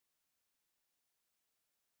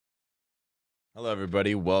Hello,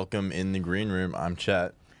 everybody. Welcome in the green room. I'm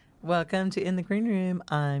Chet. Welcome to In the Green Room.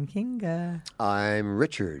 I'm Kinga. I'm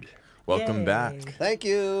Richard. Welcome Yay. back. Thank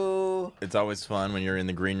you. It's always fun when you're in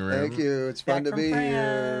the green room. Thank you. It's fun Back to from be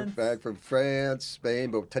here. France. Back from France, Spain,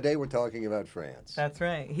 but today we're talking about France. That's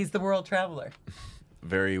right. He's the world traveler.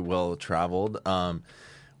 Very well traveled.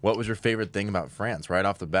 What was your favorite thing about France right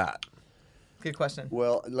off the bat? Good question.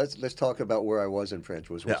 Well, let's talk about where I was in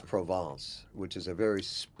France, was Yeah. Provence, which is a very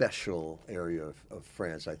special area of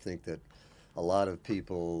France. I think that a lot of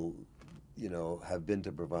people, have been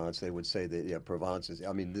to Provence. They would say that, Provence is,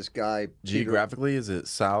 this guy... Geographically, is it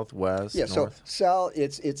south, west, Yeah, north? so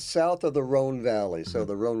it's south of the Rhone Valley. So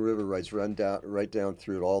the Rhone River runs right down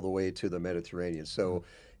through it all the way to the Mediterranean. So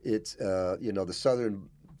it's the southern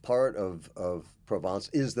part of Provence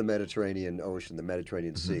is the Mediterranean Ocean, the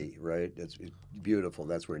Mediterranean Sea, right? It's beautiful.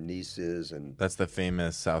 That's where Nice is, and That's the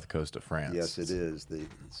famous south coast of France. yes, it is the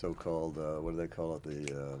so-called what do they call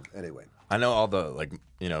it? Anyway. I know all the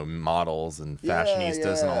models and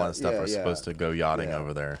fashionistas and all that stuff are yeah. supposed to go yachting Yeah.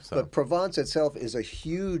 over there. So But Provence itself is a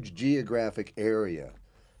huge geographic area,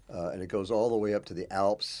 and it goes all the way up to the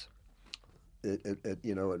Alps. At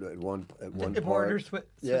one It part. borders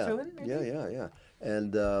Switzerland, maybe? Yeah.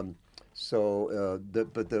 And the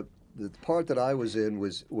part that I was in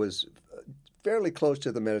was fairly close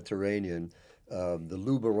to the Mediterranean. The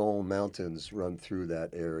Luberon Mountains run through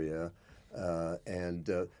that area. And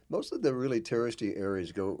most of the really touristy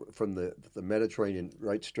areas go from the Mediterranean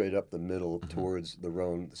right straight up the middle towards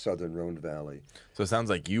the southern Rhone Valley. it sounds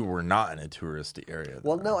like you were not in a touristy area.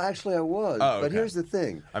 Well, then. no, actually I was. Oh, But okay. here's the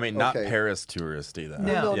thing. I mean, not Okay. Paris touristy, then.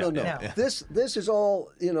 No. No. Yeah. This is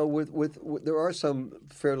all with there are some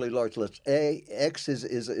fairly large lists. Aix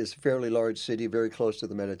is a fairly large city, very close to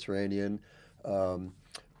the Mediterranean,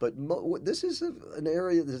 but this is an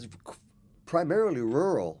area that's primarily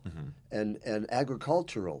rural and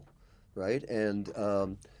agricultural, right? And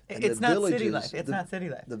It's the not villages, city life. It's not city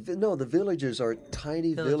life. The villages are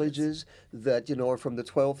tiny villages that are from the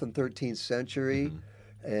 12th and 13th century,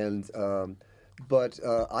 and but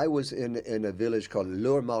I was in a village called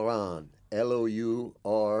Lourmarin, Lourmarin,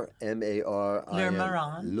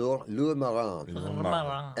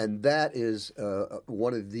 Lourmarin, and that is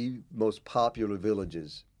one of the most popular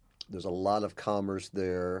villages. There's a lot of commerce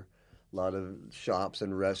there. A lot of shops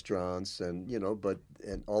and restaurants, and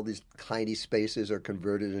all these tiny spaces are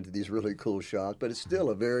converted into these really cool shops. But it's still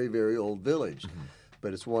a very, very old village.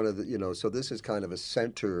 But it's one of the so this is kind of a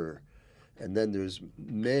center, and then there's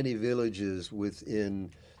many villages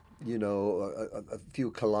within a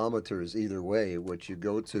few kilometers either way, which you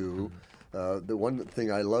go to. The one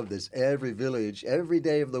thing I love is every village, every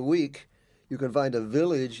day of the week, you can find a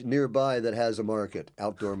village nearby that has a market,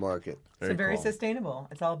 outdoor market. It's very cool. sustainable.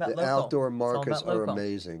 It's all about The local. outdoor It's all markets about are local.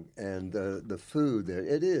 amazing, and the food there,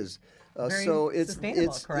 it is. Very So it's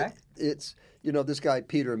sustainable, correct? It's this guy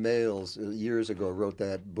Peter Mails years ago wrote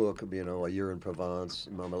that book, A Year in Provence,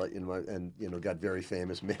 and got very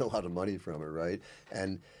famous, made a lot of money from it, right?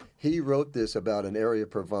 And he wrote this about an area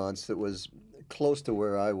of Provence that was close to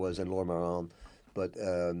where I was in Lourmarin. But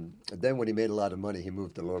then when he made a lot of money, he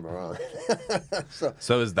moved to Lourmarin.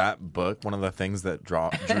 So is that book one of the things that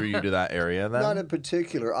drew you to that area then? Not in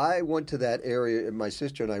particular. I went to that area, and my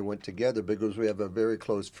sister and I went together because we have a very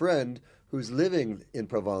close friend who's living in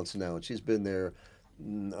Provence now, and she's been there,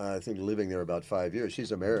 I think, living there about 5 years.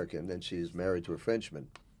 She's American, and she's married to a Frenchman.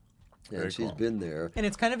 And Very she's cool. been there. And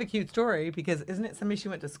it's kind of a cute story because isn't it somebody she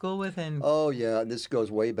went to school with? And Oh, yeah, and this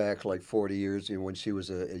goes way back like 40 years, when she was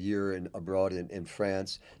a year abroad in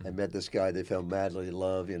France and met this guy they fell madly in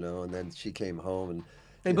love, and then she came home and...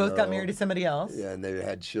 they both got married to somebody else. Yeah, and they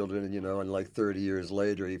had children, and like 30 years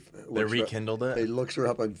later, They rekindled it? He looks her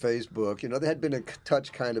up on Facebook. They had been in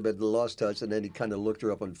touch kind of, but lost touch, and then he kind of looked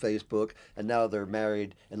her up on Facebook, and now they're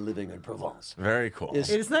married and living in Provence. Very cool.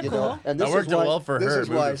 Isn't that cool? And That this worked is why, well for this her, Is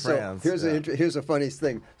moved why, to so France. here's a funny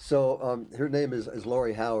thing. So her name is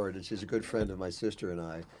Lori Howard, and she's a good friend of my sister and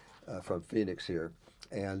I from Phoenix here,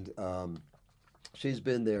 and. She's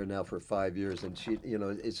been there now for 5 years, and she,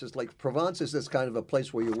 it's just like Provence is this kind of a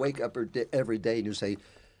place where you wake up every day and you say,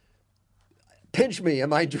 "Pinch me,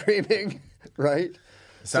 am I dreaming?" Right?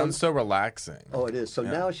 Sounds so relaxing. Oh, it is. So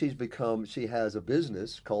now she has a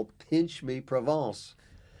business called Pinch Me Provence.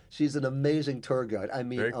 She's an amazing tour guide. I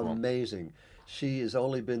mean, Very cool. amazing. She has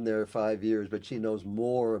only been there 5 years, but she knows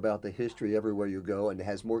more about the history everywhere you go and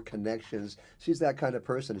has more connections. She's that kind of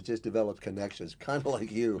person that just develops connections, kind of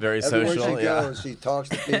like you. Very Everywhere social, she yeah. goes, she talks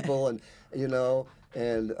to people, and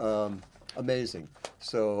amazing.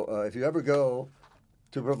 So if you ever go,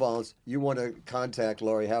 to Provence, you want to contact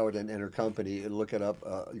Laurie Howard and her company and look it up.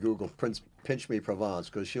 Google Pinch Me Provence,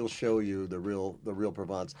 because she'll show you the real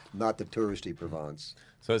Provence, not the touristy Provence.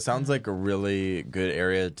 So it sounds like a really good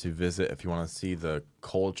area to visit if you want to see the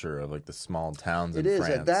culture of like the small towns in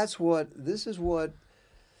France. And this is what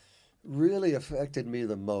really affected me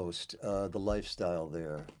the most, the lifestyle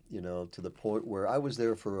there, to the point where I was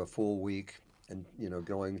there for a full week and,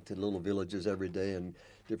 going to little villages every day and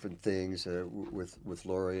different things with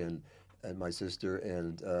Laurie and my sister.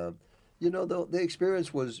 And, the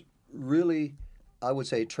experience was really, I would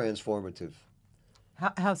say, transformative.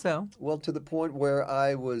 How so? Well, to the point where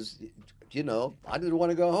I was, I didn't want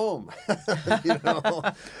to go home.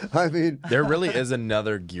 I mean, there really is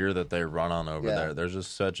another gear that they run on over there. There's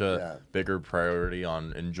just such a bigger priority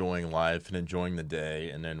on enjoying life and enjoying the day,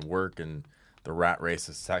 and then work and the rat race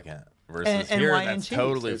is second. Versus and here, wine that's and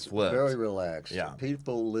totally it's flipped. Very relaxed. Yeah.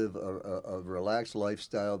 People live a relaxed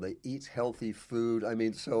lifestyle. They eat healthy food. I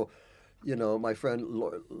mean, so, my friend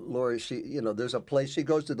Laurie, she, there's a place, she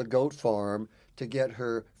goes to the goat farm to get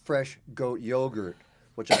her fresh goat yogurt,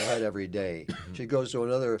 which I had every day. She goes to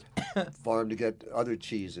another farm to get other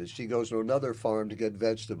cheeses. She goes to another farm to get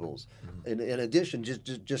vegetables. In addition,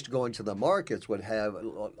 just going to the markets would have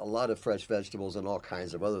a lot of fresh vegetables and all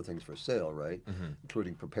kinds of other things for sale, right?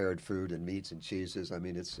 Including prepared food and meats and cheeses. I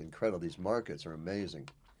mean, it's incredible. These markets are amazing.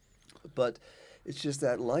 But it's just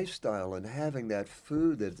that lifestyle and having that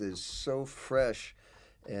food that is so fresh,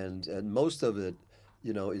 and most of it,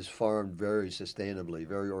 is farmed very sustainably,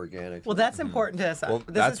 very organically. Well, that's important to us. Well,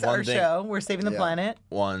 This that's is our one thing. show. We're saving the planet.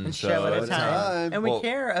 One show at a time. And we Well,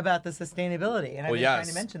 care about the sustainability. And I've been trying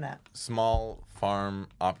to mention that. Small farm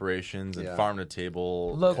operations and farm to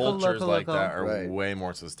table Local, cultures like local. that are Right. way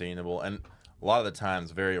more sustainable and a lot of the times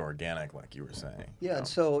very organic, like you were saying. Yeah, and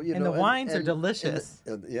so And the wines are delicious.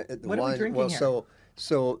 The What are we wines, drinking here?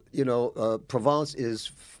 So Provence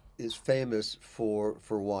is famous for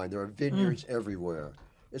wine. There are vineyards everywhere.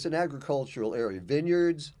 It's an agricultural area.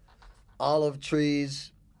 Vineyards, olive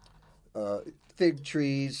trees, fig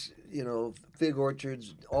trees, fig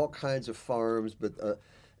orchards, all kinds of farms. But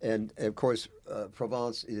and of course,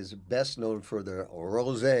 Provence is best known for the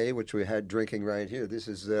rosé, which we had drinking right here. This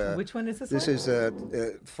is Which one is this? This one?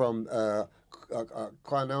 is from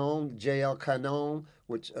Canon, JL Canon,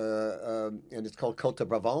 which and it's called Côte de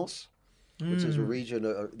Provence, which is a region.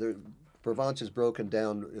 Provence is broken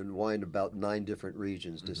down in wine about 9 different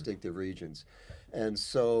regions, distinctive regions. And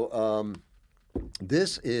so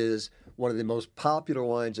this is one of the most popular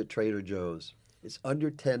wines at Trader Joe's. It's under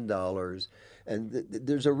 $10. And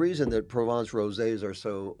there's a reason that Provence rosés are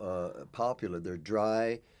so popular. They're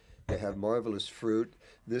dry. They have marvelous fruit.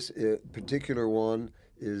 This particular one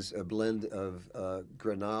is a blend of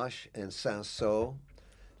Grenache and Cinsault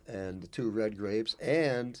and 2 red grapes,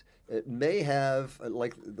 and it may have,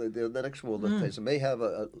 like the next one we'll taste, it may have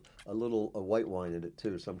a little white wine in it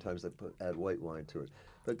too. Sometimes they add white wine to it.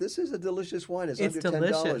 But this is a delicious wine. It's under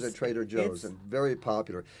 $10 at Trader Joe's and very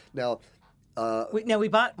popular. Now, we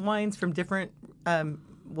bought wines from different,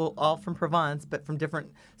 all from Provence, but from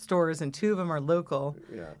different stores, and 2 of them are local.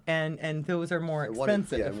 Yeah. And those are more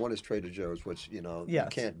expensive. And one is Trader Joe's, which you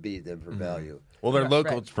can't beat them for value. Well, they're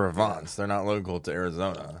local to Provence. They're not local to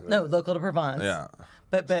Arizona. No, local to Provence. Yeah.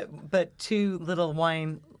 But 2 little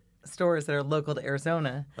wine stores that are local to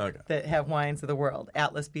Arizona that have wines of the world.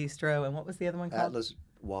 Atlas Bistro, and what was the other one called? Atlas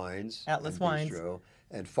Wines. Atlas and Wines. Bistro,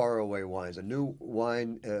 and Faraway Wines, a new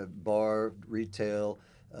wine bar, retail,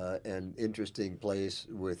 and interesting place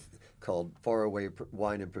called Faraway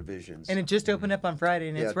Wine and Provisions. And it just opened up on Friday,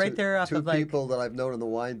 and it's right there off two of like... people that I've known in the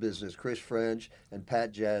wine business, Chris French and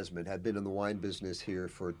Pat Jasmine, have been in the wine business here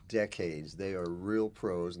for decades. They are real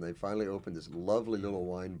pros, and they finally opened this lovely little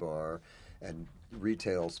wine bar and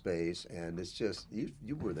retail space, and it's just, you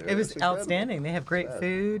were there. It was outstanding. They have great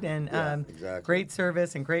food and exactly. great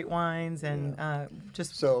service and great wines, and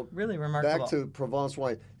just really remarkable. Back to Provence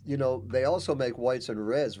wine. They also make whites and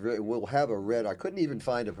reds. We'll have a red. I couldn't even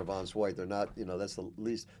find a Provence white. They're not, that's the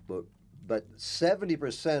least. But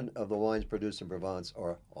 70% of the wines produced in Provence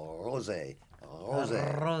are rosé.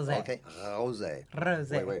 Rosé. Okay, rosé.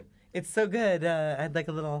 Rosé. Wait. It's so good. I'd like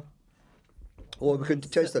a little... Well, we can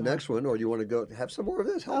taste the next one, or do you want to go have some more of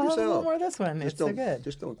this? Help yourself. A little more of this one. It's so good.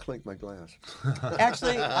 Just don't clink my glass.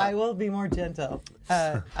 Actually, I will be more gentle.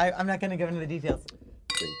 I'm not going to go into the details.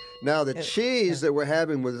 Now, the cheese that we're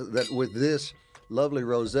having with this lovely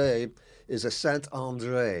rosé is a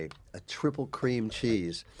Saint-André, a triple cream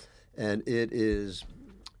cheese, and it is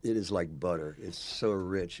like butter. It's so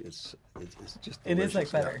rich. It's just delicious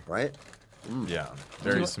like butter, right? Yeah,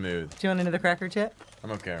 very smooth. Do you want another cracker, Chet?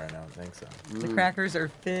 I'm okay right now. I think so. The crackers are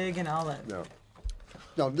fig and olive. No.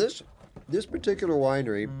 Now, this particular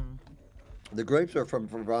winery, the grapes are from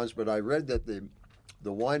Provence, but I read that the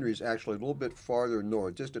winery is actually a little bit farther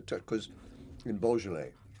north, just a touch, because in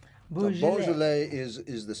Beaujolais. Beaujolais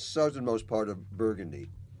is the southernmost part of Burgundy.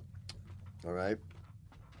 All right?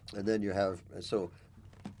 And then you have,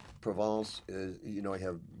 Provence, you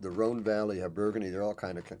have the Rhone Valley, you have Burgundy, they're all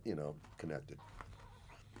kind of, connected.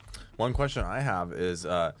 One question I have is,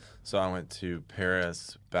 so I went to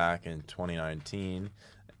Paris back in 2019,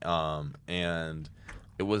 and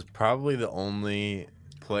it was probably the only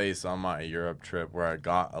place on my Europe trip where I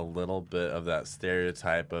got a little bit of that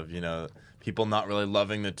stereotype of, people not really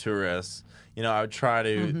loving the tourists. I would try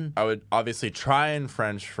to, I would obviously try in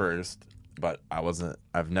French first, but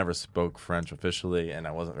I've never spoke French officially, and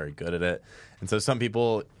I wasn't very good at it. And so some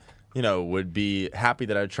people, would be happy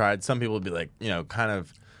that I tried. Some people would be like, kind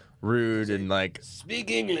of rude and like, speak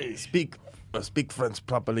English. Speak French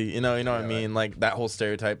properly. You know what I mean? Like that whole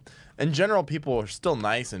stereotype. In general, people are still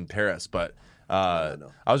nice in Paris, but I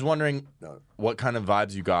was wondering what kind of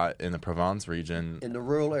vibes you got in the Provence region. In the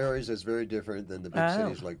rural areas, it's very different than the big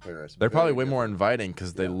cities like Paris. They're probably way more inviting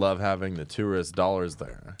because they love having the tourist dollars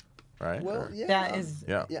there. Right? Well, yeah. That is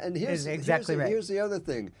and here's right. Here's the other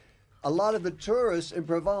thing. A lot of the tourists in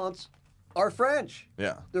Provence are French.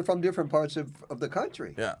 Yeah. They're from different parts of the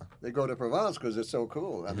country. Yeah. They go to Provence because it's so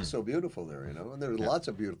cool. And it's so beautiful there, And there's lots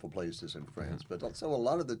of beautiful places in France. But also a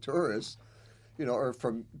lot of the tourists, are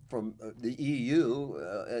from the EU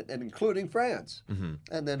and including France.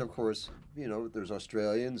 And then, of course, there's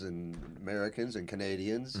Australians and Americans and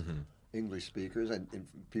Canadians. English speakers and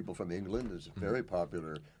people from England is a very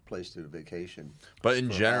popular place to vacation. But in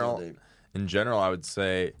general, I would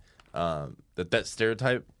say that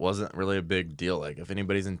stereotype wasn't really a big deal. Like if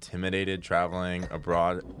anybody's intimidated traveling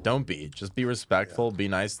abroad, don't be. Just be respectful, be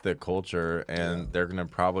nice to the culture, and they're going to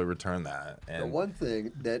probably return that. And the one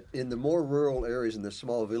thing that in the more rural areas, in the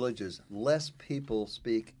small villages, less people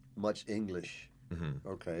speak much English.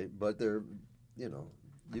 Okay, but they're, you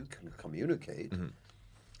can communicate.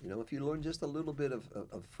 If you learn just a little bit of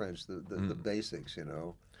French, the basics,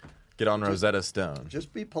 Get on Rosetta Stone.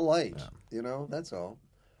 Just be polite, that's all.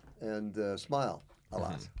 And smile a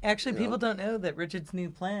lot. Actually, people don't know that Richard's new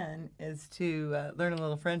plan is to learn a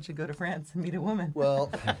little French and go to France and meet a woman.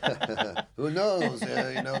 Well, who knows?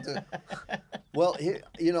 Well,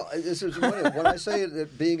 this is when I say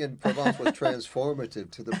that being in Provence was transformative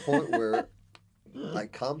to the point where I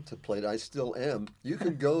contemplate, I still am. You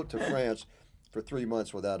can go to France for 3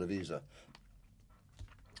 months without a visa.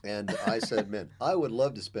 And I said, man, I would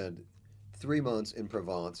love to spend 3 months in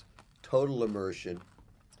Provence, total immersion,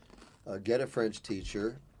 get a French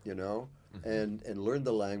teacher, and learn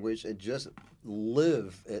the language and just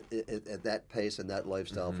live at that pace and that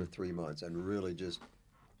lifestyle for 3 months and really just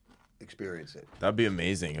experience it. That'd be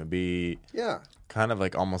amazing. It'd be kind of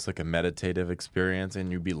like almost like a meditative experience,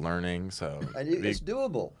 and you'd be learning. It's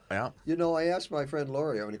doable. Yeah. I asked my friend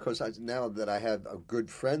Lori. I mean, of course, now that I have a good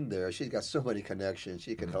friend there, she's got so many connections.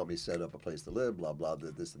 She can help me set up a place to live. Blah blah,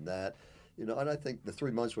 this and that. And I think the 3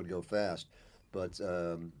 months would go fast, but.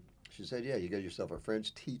 She said, "Yeah, you get yourself a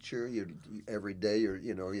French teacher. You every day.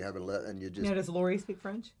 You have and you just." Does Lori speak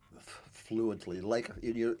French? Fluently, like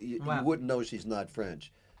you wouldn't know she's not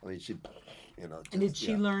French. I mean, she, and did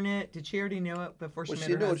she learn it? Did she already know it before she met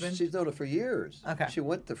her husband? She's known it for years. Okay. She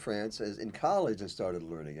went to France in college and started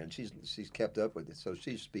learning, and she's kept up with it. So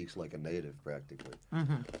she speaks like a native practically.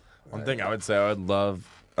 One thing I would say, I would love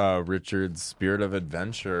Richard's spirit of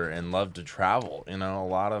adventure and love to travel. A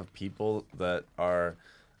lot of people that are.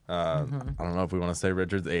 I don't know if we want to say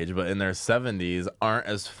Richard's age, but in their 70s aren't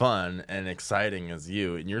as fun and exciting as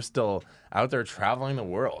you, and you're still out there traveling the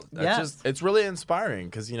world. It's really inspiring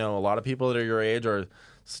because a lot of people that are your age are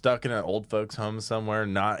stuck in an old folks' home somewhere,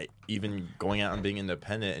 not even going out and being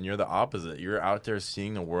independent, and you're the opposite. You're out there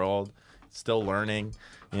seeing the world, still learning,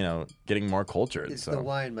 getting more cultured. It's the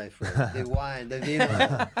wine, my friend. The wine, the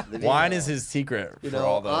vino. Wine is his secret for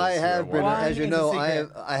all those. I have been, as you know,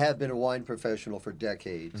 I have been a wine professional for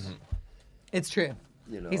decades. It's true.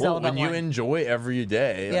 He's all about wine. You enjoy every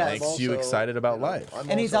day, it makes you excited about life.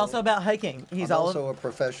 He's also about hiking. He's also a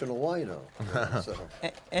professional wino.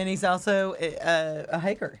 And he's also a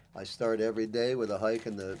hiker. I start every day with a hike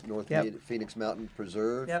in the North Phoenix Mountain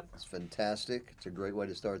Preserve. It's fantastic. It's a great way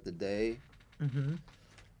to start the day.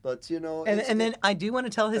 But and then I do want to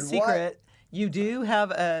tell his secret. You do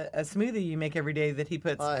have a smoothie you make every day that he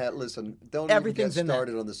puts. Listen, don't even get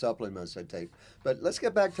started on the supplements I take. But let's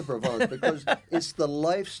get back to Provence because it's the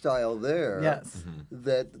lifestyle there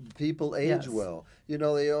that people age well. You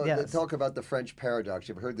know, they talk about the French paradox.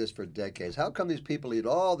 You've heard this for decades. How come these people eat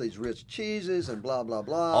all these rich cheeses and blah, blah,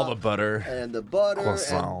 blah? All the butter. And the butter.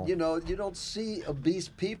 Croissant. And, you know, you don't see obese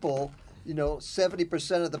people. You know,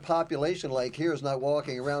 70% of the population, like here, is not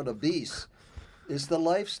walking around obese. It's the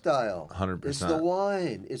lifestyle. 100%. It's the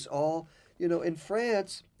wine. It's all, you know, in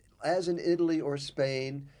France, as in Italy or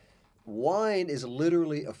Spain, wine is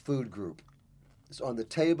literally a food group. It's on the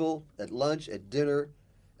table, at lunch, at dinner,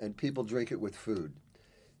 and people drink it with food.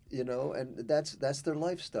 You know, and that's their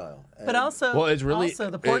lifestyle. But also,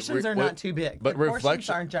 the portions are not too big. But the portions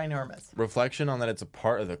aren't ginormous. Reflection on that, it's a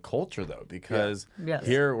part of the culture, though, because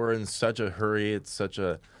here we're in such a hurry. It's such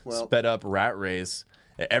a sped-up rat race.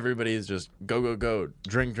 Everybody's just go,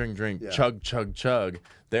 drink, chug, chug.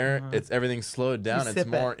 There, it's everything slowed down. It's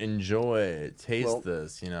more enjoy, taste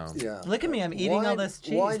this, you know. Yeah. Look at me, I'm eating all this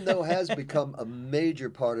cheese. Wine, though, has become a major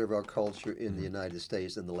part of our culture in the United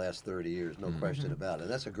States in the last 30 years, no question about it.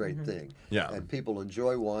 That's a great thing. Yeah. And people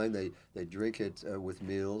enjoy wine. They drink it with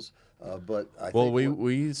meals. But I think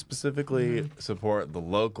we specifically support the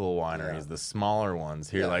local wineries, the smaller ones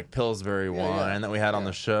here, like Pillsbury wine that we had on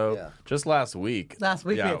the show just last week. Last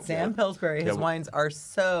week we had Sam Pillsbury. His wines are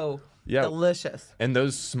so delicious. And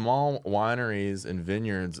those small wineries and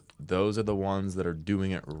vineyards, those are the ones that are doing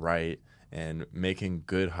it right and making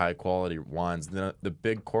good, high-quality wines. The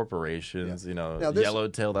big corporations, you know,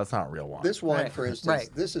 Yellowtail, that's not real wine. This wine, for instance,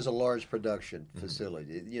 this is a large production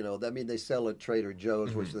facility. You know, I mean, they sell at Trader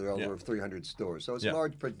Joe's, which there are over 300 stores. So it's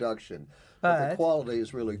large production. But the quality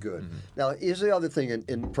is really good. Now, here's the other thing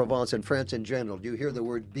in Provence and France in general. You hear the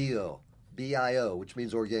word bio. B-I-O, which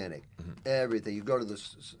means organic. Everything. You go to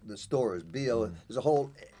the stores, bio, there's a whole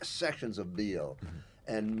sections of bio.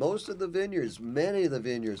 And most of the vineyards, many of the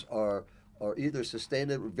vineyards are either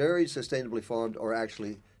very sustainably farmed or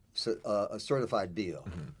actually certified bio.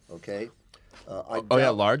 Okay?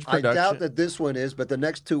 Large production. I doubt that this one is, but the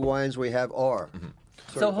next two wines we have are.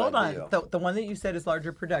 So hold on. The one that you said is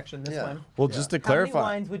larger production, this one. Well, just to clarify. How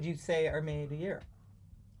many wines would you say are made a year?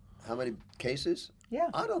 How many cases? Yeah.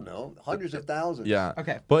 I don't know. Hundreds of thousands. Yeah.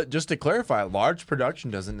 Okay. But just to clarify, large production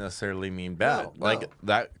doesn't necessarily mean bad. No. Like,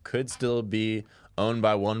 that could still be owned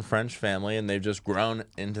by one French family, and they've just grown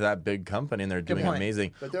into that big company, and they're doing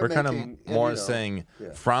amazing. We're kind of more saying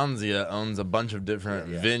Franzia owns a bunch of different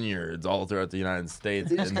vineyards all throughout the United States,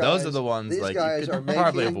 those are the ones like you could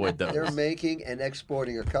probably avoid those. They're making and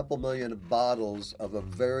exporting a couple million bottles of a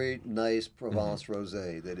very nice Provence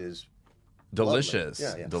rosé that is delicious.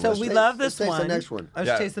 Delicious. So we love this one. Taste the next one.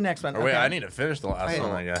 Let's taste the next one. Wait, I need to finish the last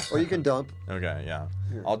one, I guess. Or you can dump. Okay, yeah.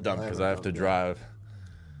 I'll dump because I have to drive.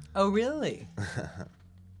 Oh, really?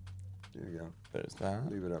 There you go. There's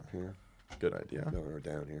that. Leave it up here. Good idea. No, we're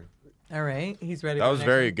down here. All right, he's ready. That was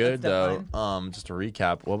very good, though. Just to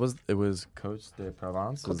recap, it was Côte de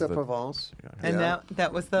Provence. Côte de Provence. And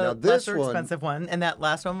that was the lesser expensive one, and that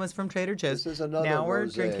last one was from Trader Joe's. This is another now we're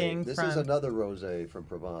rosé. drinking. This is another rosé from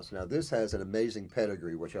Provence. Now this has an amazing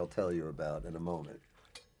pedigree, which I'll tell you about in a moment.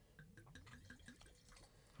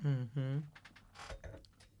 Mm-hmm.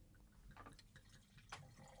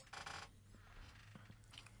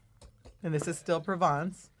 And this is still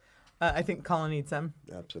Provence. I think Colin needs some.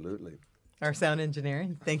 Absolutely. Our sound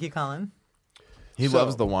engineer. Thank you, Colin. He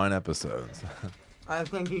loves the wine episodes. I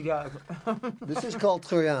think he does. This is called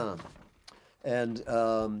Troyen. And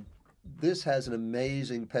this has an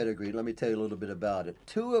amazing pedigree. Let me tell you a little bit about it.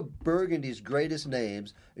 Two of Burgundy's greatest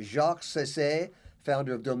names, Jacques Cesset,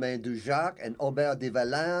 founder of Domaine du Jacques, and Aubert de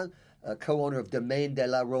Valin, co-owner of Domaine de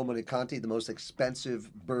la Romanée-Conti, the most expensive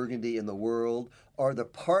Burgundy in the world, are the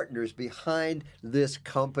partners behind this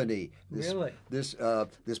company. This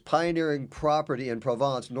pioneering property in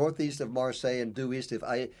Provence, northeast of Marseille and due east of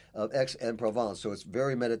Aix-en-Provence, so it's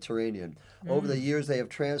very Mediterranean. Over the years, they have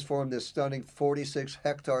transformed this stunning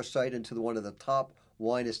 46-hectare site into one of the top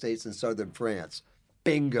wine estates in southern France.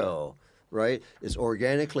 Bingo, right? It's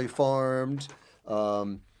organically farmed.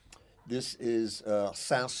 This is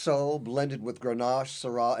Cinsault blended with Grenache,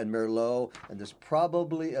 Syrah, and Merlot, and there's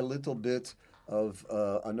probably a little bit of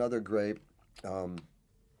another grape, a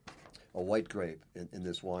white grape in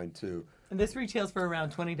this wine too. And this retails for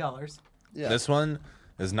around $20. Yeah. This one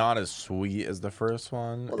is not as sweet as the first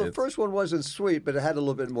one. Well, the first one wasn't sweet, but it had a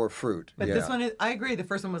little bit more fruit. But this one, I agree, the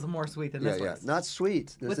first one was more sweet than this one. Yeah, not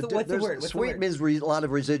sweet. What's the word? Sweet means a lot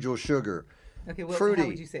of residual sugar. Okay, fruity. How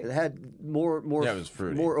would you say it? It had more it was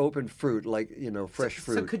fruity. more open fruit, like fresh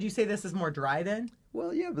fruit. So could you say this is more dry then?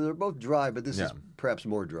 Well, yeah, but they're both dry, but this is perhaps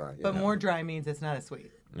more dry. But more dry means it's not as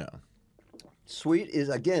sweet. No. Sweet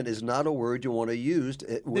is not a word you want to use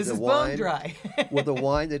with this a is wine. Bone dry. With a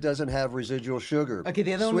wine that doesn't have residual sugar. Okay,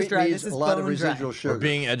 the other one Sweet was dry. Means This is a lot bone of residual dry. sugar. We're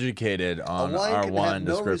being educated on a wine our can wine have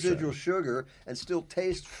no description. residual sugar and still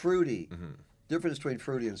taste fruity. Difference between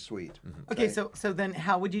fruity and sweet. Okay, so then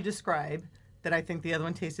how would you describe that I think the other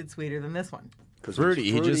one tasted sweeter than this one?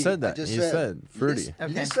 Fruity. He just said that. He said fruity.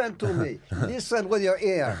 Listen to me. Listen with your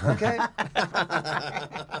ear, okay?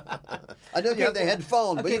 I know you have the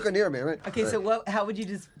headphone, but you can hear me, right? Okay, so how would you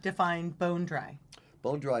just define bone dry?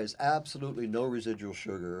 Bone dry is absolutely no residual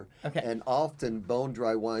sugar. Okay. And often bone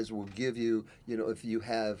dry wines will give you, if you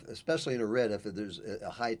have, especially in a red, if there's a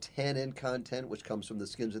high tannin content, which comes from the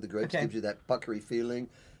skins of the grapes, gives you that puckery feeling.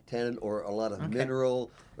 Tannin or a lot of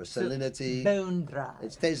mineral or salinity. Bone dry.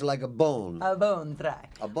 It tastes like a bone. A bone dry.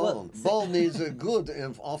 A bone. Bone means good.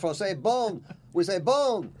 In Francais, bone. We say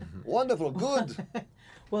bone. Wonderful, good.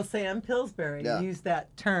 Well, Sam Pillsbury used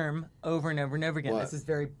that term over and over and over again. What? This is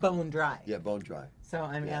very bone dry. Yeah, bone dry. So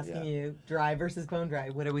I'm asking you, dry versus bone dry,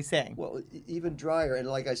 what are we saying? Well, even drier, and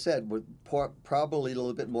like I said, with probably a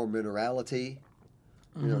little bit more minerality,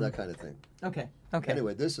 that kind of thing. Okay.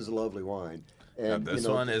 Anyway, this is a lovely wine. And this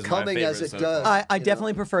one is coming my favorite as it so does. far. I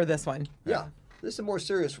definitely prefer this one. Yeah. This is a more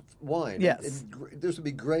serious wine. Yes. This would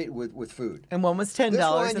be great with food. And one was $10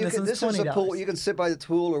 and this one's $20. Is a pool. You can sit by the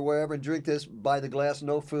pool or wherever and drink this by the glass,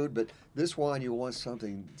 no food. But this wine, you want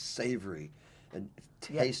something savory and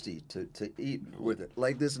tasty to eat with it.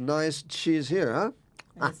 Like this nice cheese here, huh?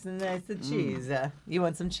 It's a nice cheese. You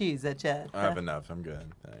want some cheese, Chet? I have enough. I'm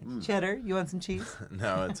good. Thanks. Cheddar, you want some cheese?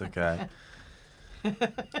 No, it's okay.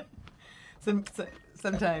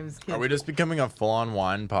 Sometimes kids... Are we just becoming a full-on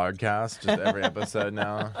wine podcast? Just every episode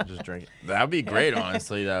now? Just drinking? That'd be great,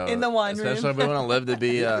 honestly, though. In the wine room. Especially if we want to live to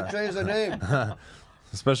be... change the name.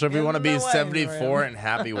 Especially if we want to be 74 room. and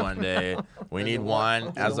happy one day. We need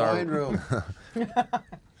wine as our... wine room.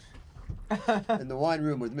 In the wine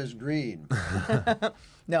room with Miss Green.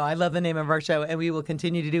 No, I love the name of our show, and we will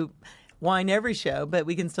continue to do wine every show, but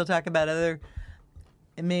we can still talk about other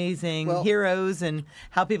amazing heroes and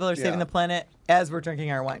how people are saving the planet as we're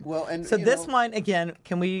drinking our wine. Well, and so this wine, again,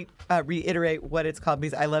 can we reiterate what it's called?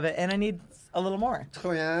 Because I love it, and I need a little more.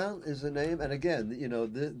 Troyen is the name, and again,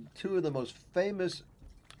 the two of the most famous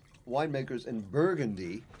winemakers in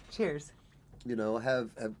Burgundy. Cheers.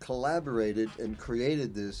 Have collaborated and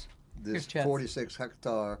created this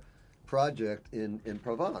 46-hectare project in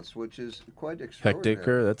Provence, which is quite extraordinary.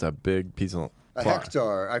 Hectare? That's a big piece of... A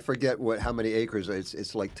hectare. I forget how many acres.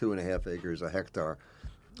 It's like 2.5 acres a hectare.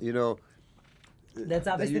 That's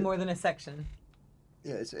obviously more than a section.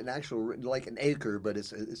 Yeah, it's an actual, like an acre, but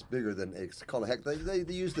it's bigger than it's called a hectare.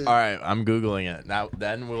 They use the. All right, I'm googling it now.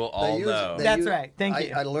 Then we'll all know. That's right. Thank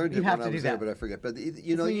you. I learned it when I was there, but I forget. But they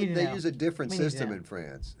use a different system in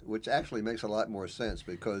France, which actually makes a lot more sense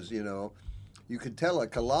because you could tell a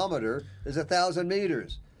kilometer is 1,000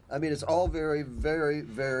 meters. I mean, it's all very, very,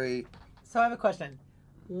 very. So I have a question.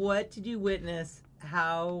 What did you witness?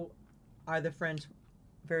 How are the French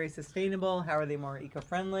very sustainable? How are they more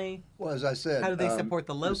eco-friendly? Well, as I said, how do they support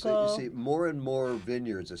the local? You see, more and more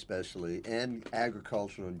vineyards, especially, and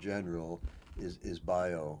agriculture in general, is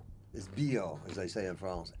bio, as they say in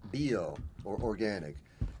France, bio or organic,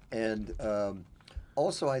 and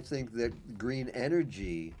also I think that green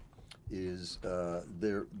energy is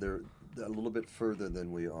they're a little bit further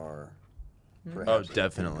than we are. Perhaps,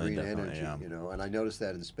 definitely, green energy, yeah. And I noticed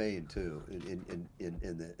that in Spain too, in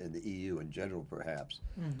the EU in general, perhaps.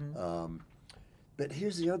 Mm-hmm. But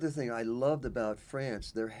here's the other thing I loved about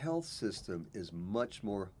France: their health system is much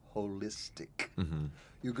more holistic. Mm-hmm.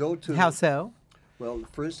 You go to how so? Well,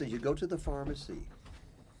 for instance, you go to the pharmacy,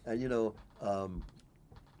 and I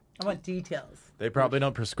want details. They probably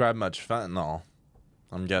don't prescribe much fentanyl.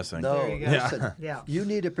 I'm guessing. No, listen, you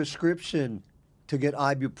need a prescription to get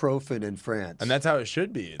ibuprofen in France. And that's how it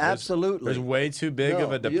should be. Absolutely. There's way too big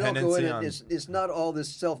of a dependency on... It's not all this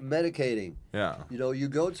self-medicating. Yeah. You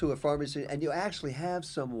go to a pharmacy and you actually have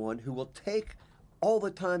someone who will take all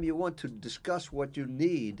the time you want to discuss what you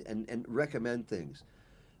need and recommend things.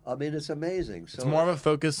 I mean, it's amazing. So it's more of a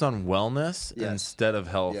focus on wellness instead of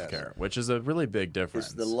health care, which is a really big difference.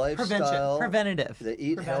 It's the lifestyle. Preventative. They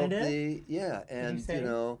eat healthy. Yeah, and,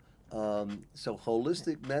 so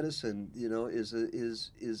holistic medicine,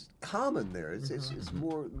 is common there. It's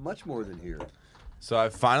much more than here. So I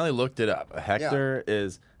finally looked it up. A hectare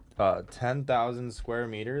is 10,000 square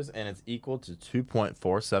meters, and it's equal to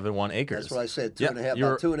 2.471 acres. That's what I said.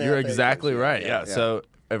 2.5. You're exactly right. Yeah. So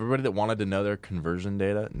everybody that wanted to know their conversion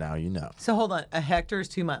data, now you know. So hold on, a hectare is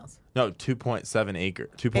 2 miles. No, 2.7 acre,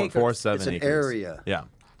 2.47 It's an acres. area. Yeah.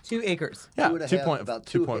 2 acres. Yeah. Two and a half, about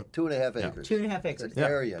 2.5 acres. 2.5 acres. It's an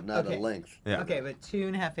area, not a length. Yeah. Okay, but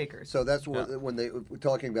 2.5 acres. So that's when we're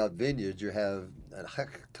talking about vineyards, you have a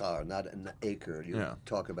hectare, not an acre. You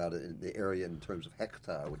talk about it in the area in terms of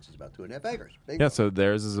hectare, which is about 2.5 acres. Yeah, so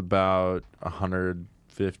theirs is about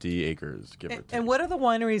 150 acres, give or take. And what are the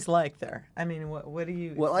wineries like there? I mean, what do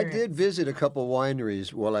you Well, experience? I did visit a couple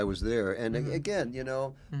wineries while I was there. And again,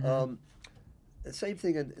 the same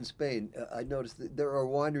thing in Spain. I noticed that there are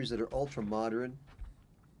wineries that are ultra modern,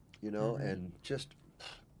 and just,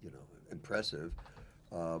 impressive.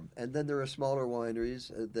 And then there are smaller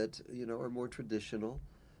wineries that are more traditional.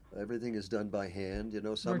 Everything is done by hand.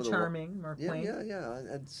 Some more of the charming, more quaint. Yeah.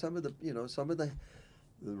 And some of the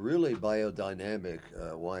really biodynamic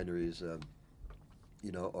wineries,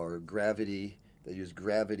 are gravity. They use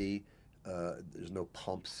gravity. There's no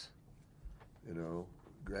pumps.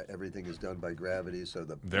 Everything is done by gravity, so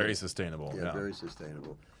very sustainable. Yeah, very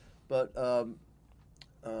sustainable. But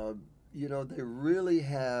they really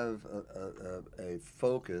have a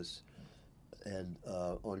focus and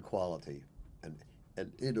on quality and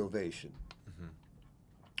innovation,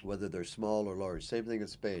 whether they're small or large. Same thing in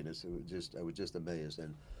Spain. I was just amazed.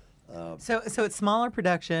 And so it's smaller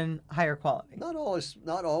production, higher quality. Not always.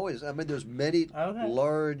 I mean, there's many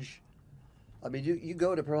large. I mean, you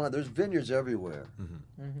go to Provence, there's vineyards everywhere.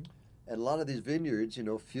 And a lot of these vineyards,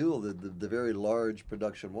 fuel the very large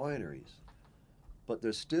production wineries. But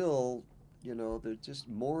there's still, they're just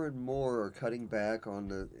more and more are cutting back on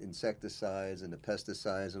the insecticides and the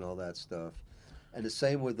pesticides and all that stuff. And the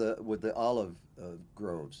same with the olive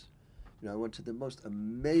groves. I went to the most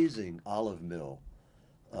amazing olive mill.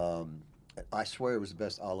 I swear it was the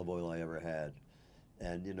best olive oil I ever had.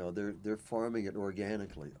 And they're farming it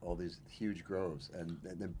organically, all these huge groves, and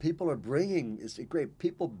then people are bringing. It's great.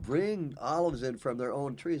 People bring olives in from their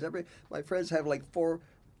own trees. My friends have like 4,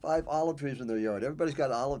 5 olive trees in their yard. Everybody's got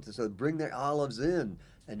olives, so bring their olives in,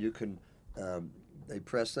 and you can. They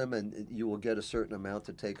press them, and you will get a certain amount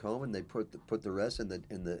to take home, and they put the rest in the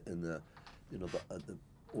the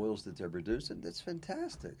oils that they're producing. That's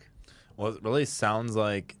fantastic. Well, it really sounds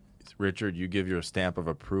like, Richard, you give your stamp of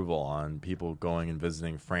approval on people going and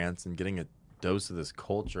visiting France and getting a dose of this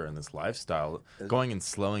culture and this lifestyle, going and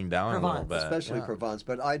slowing down a little bit. Especially Provence.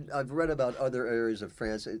 But I've read about other areas of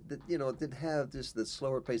France that have the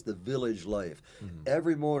slower pace, the village life.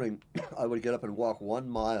 Every morning, I would get up and walk 1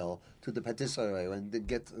 mile to the patisserie and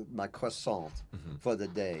get my croissant for the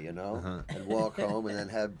day, and walk home and then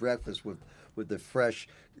have breakfast with the fresh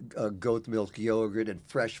goat milk yogurt and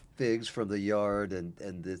fresh figs from the yard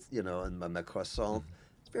and this, and my croissant.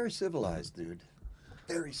 It's very civilized, dude.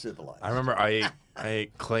 Very civilized. I remember I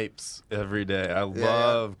ate crepes every day. I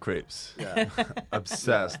love crepes. Yeah.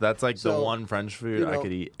 Obsessed. That's like the one French food I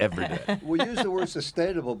could eat every day. We use the word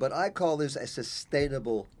sustainable, but I call this a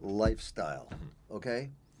sustainable lifestyle. Okay?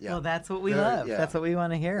 Yeah. Well, that's what we love. Yeah. That's what we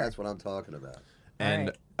want to hear. That's what I'm talking about.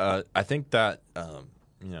 And I think that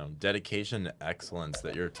dedication to excellence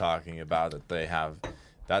that you're talking about that they have,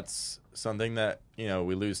 that's something that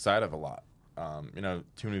we lose sight of a lot.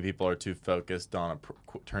 Too many people are too focused on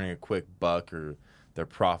turning a quick buck or their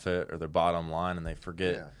profit or their bottom line, and they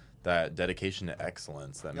forget that dedication to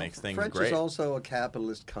excellence that makes things great. French is also a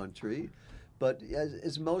capitalist country, but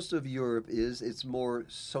as most of Europe is, it's more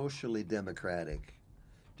socially democratic.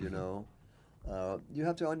 Do you know? You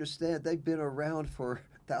have to understand they've been around for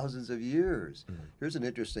thousands of years. Here's an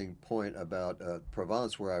interesting point about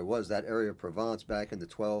Provence, where I was. That area of Provence back in the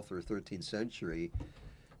 12th or 13th century.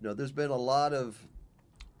 There's been a lot of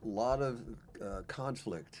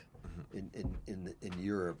conflict in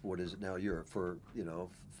Europe. What is now Europe for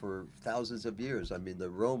thousands of years. I mean, the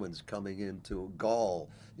Romans coming into Gaul,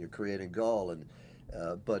 creating Gaul, and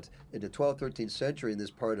but in the 12th, 13th century in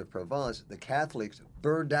this part of Provence, the Catholics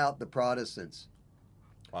burned out the Protestants.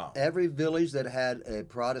 Wow! Every village that had a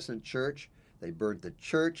Protestant church, they burnt the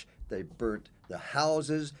church, they burnt the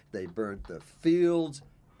houses, they burnt the fields.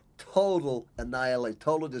 Total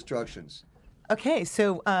destructions. Okay,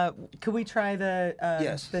 so could we try the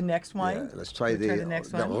next wine? Yeah, let's try the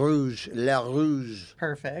next one. La Rouge.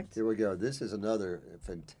 Perfect. Here we go. This is another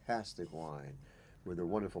fantastic wine with a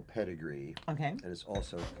wonderful pedigree. Okay. And it's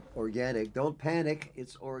also organic. Don't panic.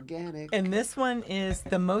 It's organic. And this one is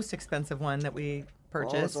the most expensive one that we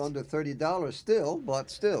purchased. Well, it's under $30 still,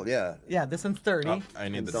 but still, yeah. Yeah, this one's 30. Oh, I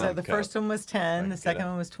need the So the first one was 10, the second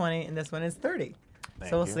one was 20, and this one is 30.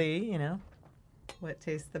 So we'll see, what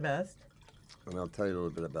tastes the best. And I'll tell you a little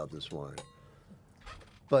bit about this wine.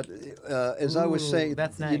 But as I was saying,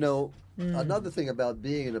 that's nice. you know, another thing about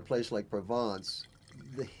being in a place like Provence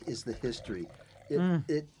is the history.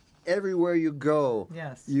 It everywhere you go,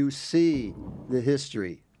 you see the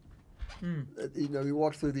history. You know, you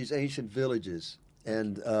walk through these ancient villages,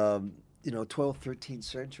 and you know, 12th, 13th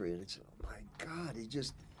century, and it's oh my God,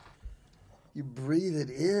 you breathe it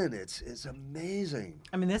in. It's amazing.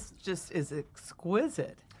 I mean, this just is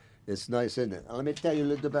exquisite. It's nice, isn't it? Let me tell you a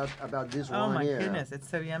little bit about this wine here. Oh, my goodness. It's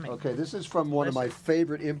so yummy. Okay, this is from one of my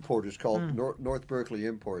favorite importers called North Berkeley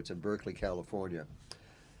Imports in Berkeley, California.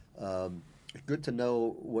 Good to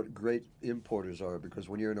know what great importers are, because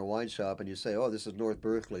when you're in a wine shop and you say, oh, this is North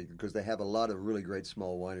Berkeley, because they have a lot of really great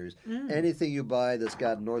small wineries. Anything you buy that's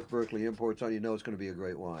got North Berkeley Imports on, you know it's going to be a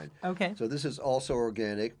great wine. Okay. So this is also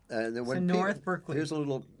organic. And then when North Berkeley. Here's a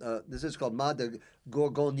little, this is called Mas de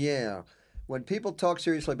Gorgonnière. When people talk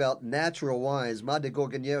seriously about natural wines, Mas de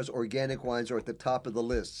Gorgonnière's organic wines are at the top of the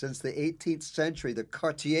list. Since the 18th century, the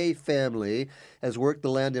Cartier family has worked the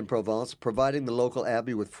land in Provence, providing the local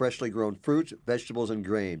abbey with freshly grown fruits, vegetables, and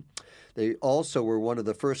grain. They also were one of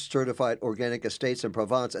the first certified organic estates in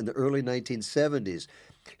Provence in the early 1970s.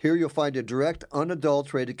 Here you'll find a direct,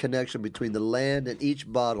 unadulterated connection between the land and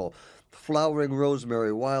each bottle. Flowering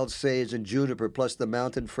rosemary, wild sage, and juniper, plus the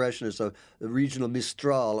mountain freshness of the regional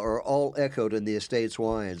Mistral are all echoed in the estate's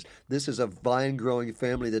wines. This is a vine-growing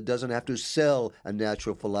family that doesn't have to sell a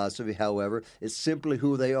natural philosophy, however. It's simply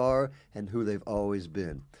who they are and who they've always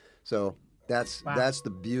been. So that's the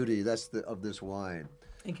beauty of this wine.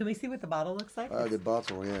 And can we see what the bottle looks like? The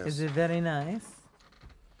bottle, yes. Is it very nice?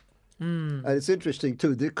 And it's interesting,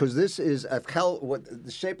 too, because this is the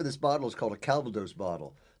shape of this bottle is called a Calvados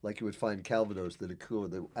bottle, like you would find Calvados, the liqueur,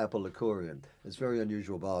 the apple liqueur in. It's a very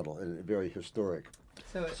unusual bottle and very historic.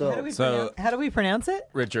 So how do we pronounce it?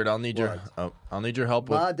 Richard, I'll need your help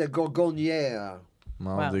with Mas de Gorgonnière.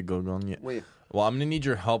 Mas de Gorgonnière. Oui. Well, I'm going to need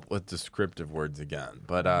your help with descriptive words again.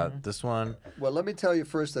 But this one... Well, let me tell you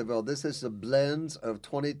first of all, this is a blend of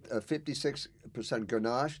 56%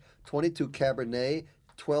 Grenache, 22 Cabernet,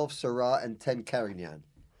 12 Syrah, and 10 Carignan.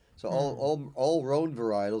 So all Rhone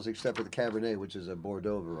varietals except for the Cabernet, which is a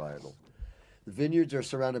Bordeaux varietal. The vineyards are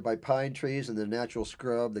surrounded by pine trees and the natural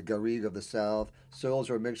scrub, the garrigue of the south.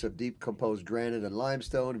 Soils are a mix of deep composed granite and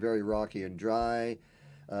limestone, very rocky and dry.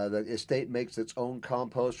 The estate makes its own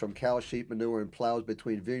compost from cow, sheep manure and plows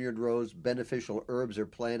between vineyard rows. Beneficial herbs are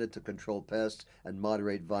planted to control pests and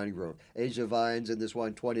moderate vine growth. Age of vines in this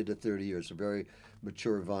wine, 20 to 30 years, so very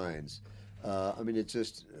mature vines. I mean, it's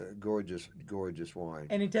just gorgeous, gorgeous wine.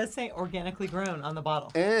 And it does say organically grown on the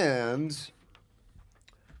bottle. And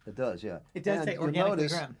it does, yeah. It does say organically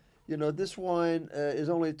grown. You know, this wine is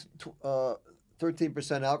only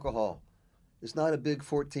 13% alcohol. It's not a big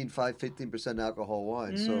 15% alcohol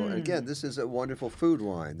wine. So, again, this is a wonderful food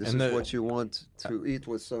wine. This is what you want to eat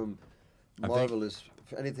with some marvelous,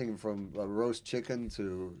 anything from roast chicken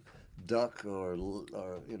to duck or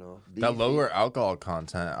you know, beef. That lower alcohol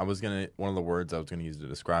content, one of the words I was gonna use to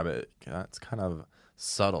describe it, it's kind of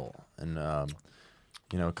subtle and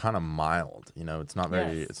you know, kind of mild. You know, it's not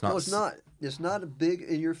very it's not a big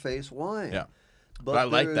in your face wine. Yeah. But I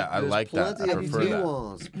like that. I like that. I prefer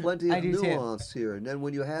nuance, plenty of nuance here. And then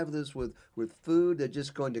when you have this with food, they're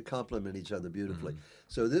just going to complement each other beautifully.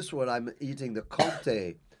 So this one, I'm eating the Comte,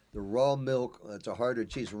 the raw milk. It's a harder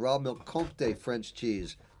cheese, raw milk Comte French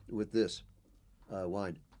cheese with this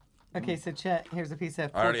wine. Okay, so Chet, here's a piece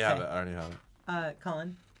of. I already have it.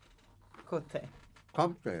 Colin, Comte.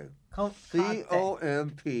 Comte. Compte.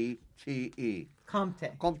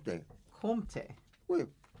 Comte. Comte. Comte. Oui.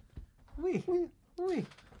 Oui. Oui.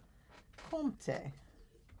 Comte.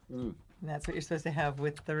 And that's what you're supposed to have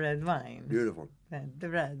with the red wine. Beautiful. The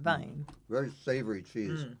red wine. Very savory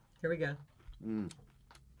cheese. Here we go.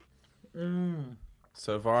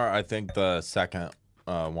 So far, I think the second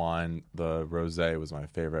wine, the rosé, was my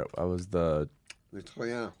favorite. That was the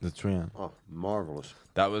Troyen. The Troyen. Oh, marvelous.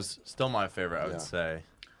 That was still my favorite, I would say.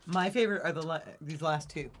 My favorite are these last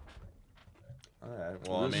two. All right.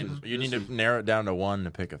 Well, you need to narrow it down to one to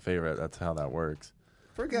pick a favorite. That's how that works.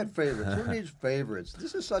 Forget favorites. Who needs favorites?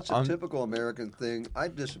 This is such a typical American thing. I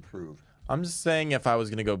disapprove. I'm just saying, if I was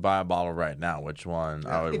going to go buy a bottle right now, which one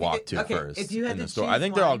I would walk to first. If you had in to the store. choose I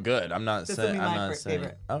think they're all good. I'm not saying.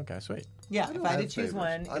 Favorite. Okay, sweet. Yeah, if I had to choose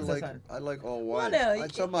one, I like all wines. Well, no,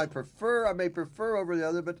 some I may prefer over the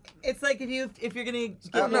other, but it's like if you're going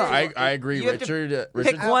to. I agree, Richard.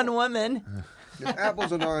 Pick one woman.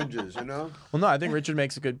 Apples and oranges, you know. Well, no, I think Richard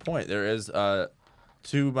makes a good point. There is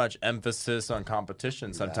too much emphasis on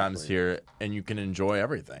competition sometimes here, and you can enjoy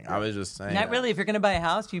everything. I was just saying. Not really. If you're going to buy a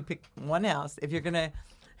house, you pick one house. If you're going to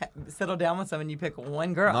settle down with someone, you pick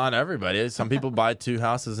one girl. Not everybody. Some people buy 2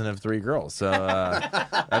 houses and have 3 girls. So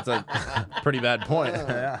that's a pretty bad point.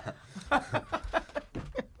 Yeah.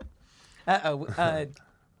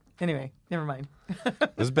 Anyway, never mind. This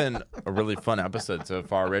has been a really fun episode so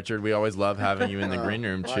far, Richard. We always love having you in the green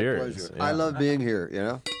room. Cheers. Yeah. I love being here, you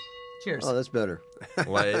know? Cheers. Oh, that's better.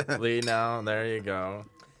 Lately now, there you go.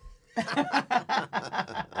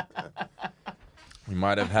 We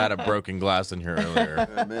might have had a broken glass in here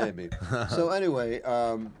earlier. Maybe. So anyway,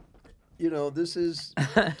 you know, this is,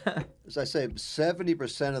 as I say,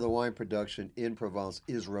 70% of the wine production in Provence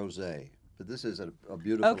is rosé. But this is a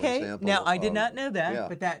beautiful example. Now, I did not know that,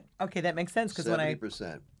 but that makes sense because when I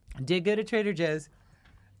did go to Trader Joe's,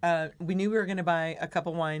 we knew we were going to buy a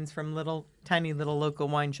couple wines from tiny little local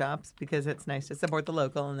wine shops because it's nice to support the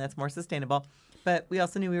local and that's more sustainable. But we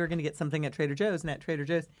also knew we were going to get something at Trader Joe's, and at Trader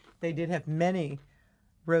Joe's, they did have many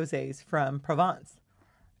rosés from Provence.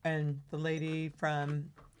 And the lady from,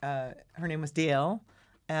 her name was Dale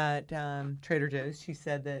at Trader Joe's. She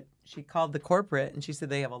said that she called the corporate, and she said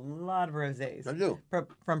they have a lot of rosés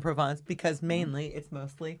from Provence because mainly it's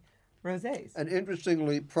mostly rosés. And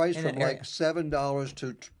interestingly, priced from like $7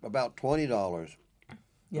 to about $20.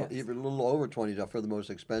 Yes. Even a little over $20 for the most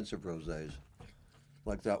expensive rosés.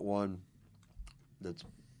 Like that one that's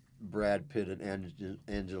Brad Pitt and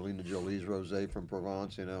Angelina Jolie's rosé from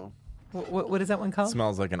Provence, you know. What is that one called?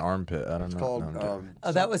 Smells like an armpit. I don't know. It's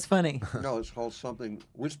called... that was funny. No, it's called something...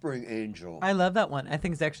 Whispering Angel. I love that one. I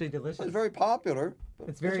think it's actually delicious. It's very popular.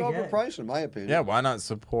 It's very good. It's overpriced, in my opinion. Yeah, why not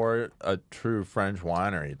support a true French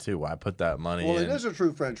winery, too? Why put that money in? Well, it is a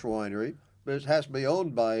true French winery, but it has to be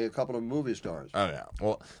owned by a couple of movie stars. Oh, yeah.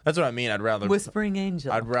 Well, that's what I mean. I'd rather... Whispering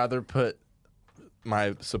Angel. I'd rather put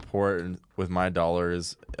my support with my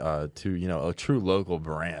dollars to, you know, a true local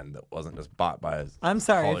brand that wasn't just bought by I'm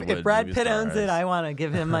sorry. If Brad Pitt owns it, I want to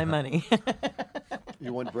give him my money.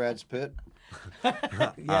 You want Brad's Pitt?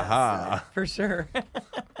 Yes, for sure.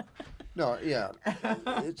 No, yeah,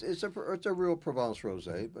 it's a real Provence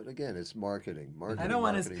rosé, but again, it's marketing. I don't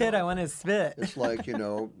want his pit. I want his spit. It's like, you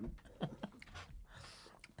know.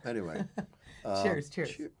 Anyway. Cheers.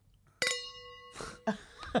 Cheers.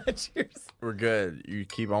 We're good. You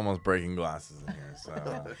keep almost breaking glasses in here.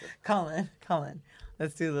 So, Colin,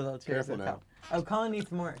 let's do a little cheers. Careful now. Oh, Colin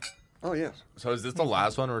needs more. Oh yes. So is this the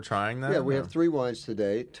last one we're trying then? Yeah, we have 3 wines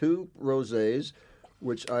today, 2 rosés,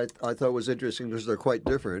 which I thought was interesting because they're quite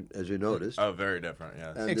different, as you noticed. Oh, very different.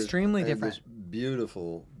 Yeah. Extremely different. This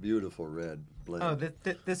beautiful, beautiful red blend.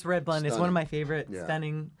 Oh, this red blend is one of my favorite,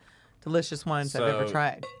 stunning, delicious wines I've ever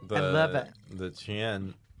tried. I love it. The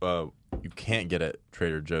Chien. You can't get at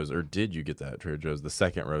Trader Joe's, or did you get that at Trader Joe's? The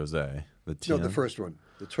second rosé, no, the first one.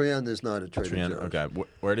 The Trian is not at Trader Joe's. Okay,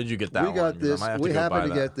 where did you get that? We got this. We happened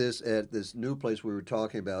to get this at this new place we were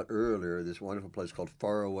talking about earlier. This wonderful place called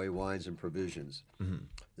Faraway Wines and Provisions. Mm-hmm.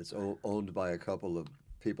 It's owned by a couple of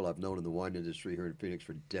people I've known in the wine industry here in Phoenix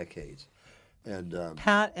for decades. And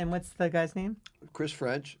Pat, and what's the guy's name? Chris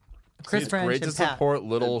French. Chris French great and to support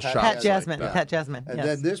little shops. Pat Jasmine. Like Pat Jasmine. And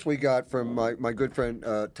then this we got from my good friend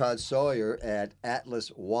Todd Sawyer at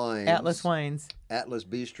Atlas Wines. Atlas Wines. Atlas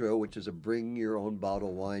Bistro, which is a bring your own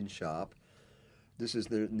bottle wine shop. This is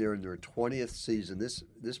they're in their 20th season. This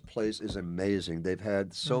place is amazing. They've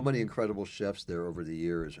had so many incredible chefs there over the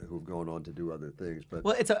years who've gone on to do other things. But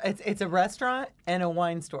well, it's a restaurant and a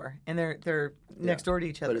wine store, and they're next door to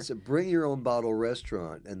each other. But it's a bring your own bottle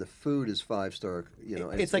restaurant, and the food is 5-star. You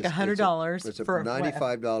know, it's like $100 it's a for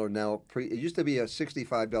 $95 now. It used to be a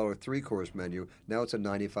 $65 3-course menu. Now it's a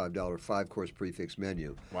 $95 5-course prefix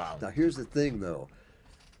menu. Wow. Now here's the thing, though.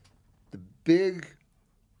 The big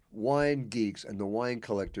wine geeks and the wine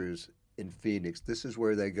collectors in Phoenix, this is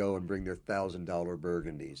where they go and bring their $1,000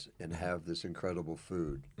 burgundies and have this incredible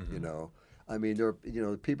food. Mm-hmm. You know, I mean, there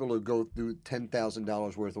are people who go through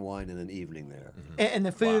 $10,000 worth of wine in an evening there. Mm-hmm. And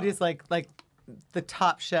the food is like the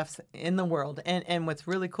top chefs in the world. And what's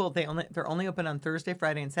really cool, they're only open on Thursday,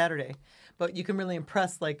 Friday, and Saturday. But you can really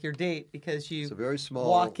impress like your date because it's a very small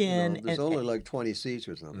walk in. There's only like 20 seats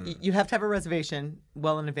or something. You have to have a reservation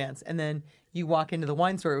well in advance, and then you walk into the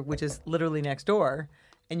wine store, which is literally next door,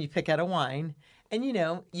 and you pick out a wine. And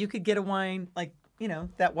you could get a wine like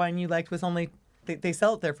that wine you liked was only they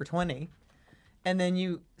sell it there for $20, and then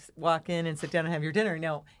you walk in and sit down and have your dinner.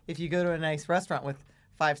 Now, if you go to a nice restaurant with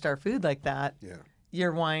 5-star food like that,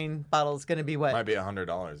 your wine bottle is going to be what? Might be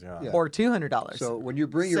 $100, yeah. Or $200. So when you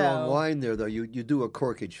bring your own wine there, though, you do a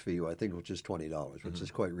corkage fee, I think, which is $20, which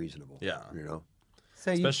is quite reasonable. Yeah.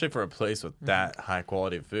 So especially for a place with that high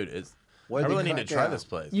quality of food, I really need to try this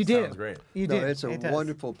place. You do. Sounds great. You do. It's a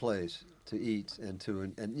wonderful place eat and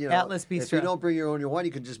Atlas Bistro. If you don't bring your own wine,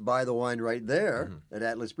 you can just buy the wine right there at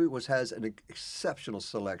Atlas Bistro, which has an exceptional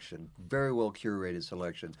selection, very well curated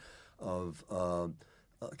selection of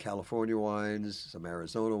California wines, some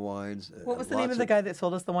Arizona wines. What was the name of the guy that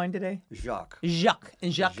sold us the wine today? Jacques.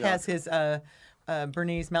 And Jacques has his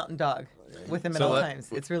Bernese Mountain Dog with him at all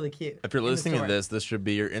times. It's really cute. If you're listening to this should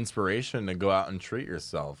be your inspiration to go out and treat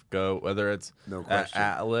yourself. Go, whether it's at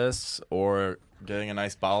Atlas or getting a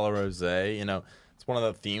nice bottle of rosé. It's one of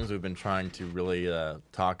the themes we've been trying to really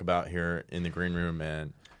talk about here in the Green Room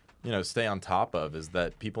and, stay on top of, is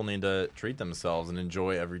that people need to treat themselves and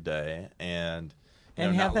enjoy every day and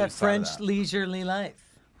have that French leisurely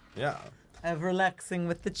life. Yeah. Of relaxing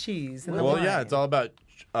with the cheese and the wine. Well, yeah, it's all about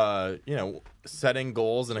setting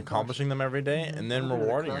goals and accomplishing them every day, and then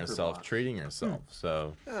rewarding yourself, treating yourself.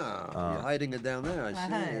 So, you're hiding it down there. I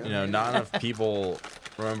see. Not enough people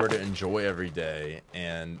remember to enjoy every day,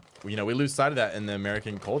 and we lose sight of that in the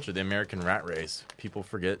American culture, the American rat race. People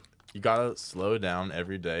forget you gotta slow down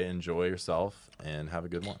every day, enjoy yourself, and have a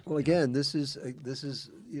good one. Well, again, this is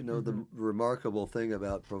the remarkable thing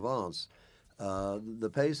about Provence.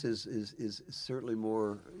 The pace is certainly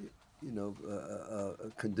more.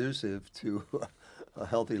 Conducive to a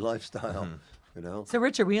healthy lifestyle, So,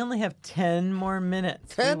 Richard, we only have 10 more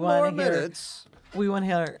minutes. 10 more minutes? We want to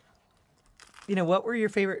hear, what were your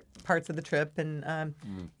favorite parts of the trip? And,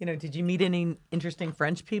 did you meet any interesting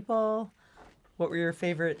French people? What were your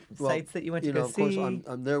favorite sites that you went to go see? Of course,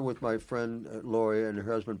 I'm there with my friend Laurie and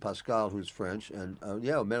her husband Pascal, who's French. And,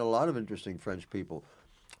 met a lot of interesting French people.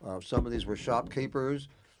 Some of these were shopkeepers.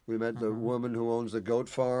 We met the woman who owns the goat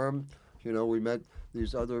farm. We met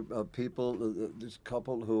these other people, this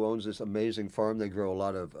couple who owns this amazing farm. They grow a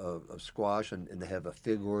lot of squash, and they have a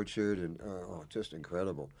fig orchard, and just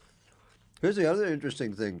incredible. Here's the other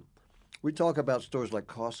interesting thing. We talk about stores like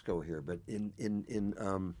Costco here, but in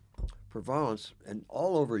Provence and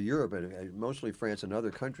all over Europe, and mostly France and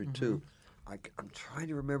other countries too, I'm trying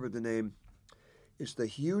to remember the name. It's the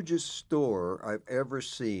hugest store I've ever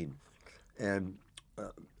seen. And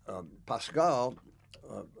Pascal,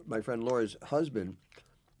 my friend Laura's husband,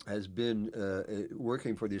 has been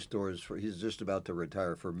working for these stores. He's just about to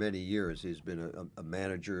retire for many years. He's been a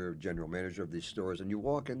general manager of these stores. And you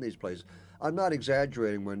walk in these places. I'm not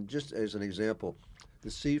exaggerating when, just as an example,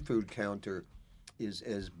 the seafood counter is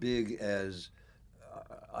as big as,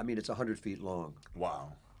 it's 100 feet long.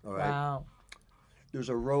 Wow. All right. Wow. There's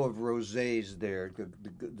a row of rosés there.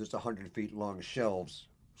 There's 100 feet long shelves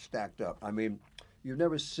stacked up. You've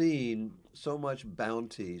never seen so much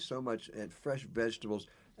bounty, so much fresh vegetables,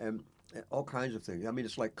 and all kinds of things.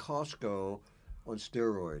 It's like Costco on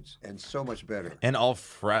steroids, and so much better. And all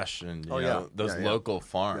fresh, and those local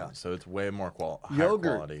farms. Yeah. So it's way more higher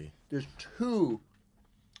quality. There's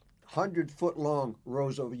 200-foot-long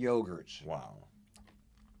rows of yogurts. Wow.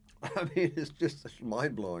 It's just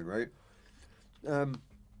mind-blowing, right? And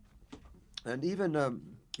even,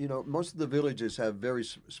 most of the villages have very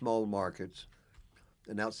small markets.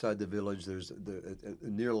 And outside the village, there's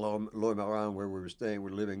near Lourmarin, where we were staying, we're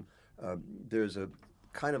living, there's a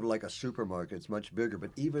kind of like a supermarket. It's much bigger, but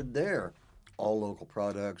even there, all local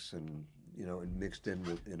products and mixed in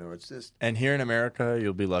with, it's just. And here in America,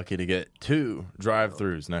 you'll be lucky to get 2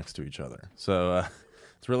 drive-throughs next to each other. So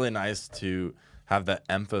it's really nice to have that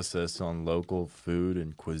emphasis on local food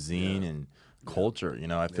and cuisine and culture.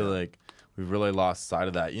 I feel like we've really lost sight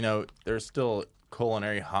of that. There's still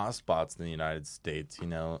culinary hotspots in the United States.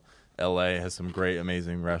 LA has some great,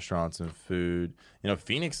 amazing restaurants and food.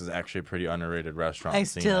 Phoenix is actually a pretty underrated restaurant I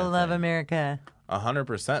scene, still love America.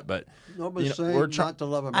 100%, but nobody's saying not to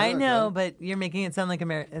love America. I know, but you're making it sound like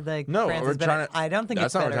America. Like no, France we're is trying to. I don't think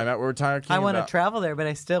that's it's not better. What we're talking about. We're talking. I want to travel there, but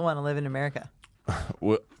I still want to live in America.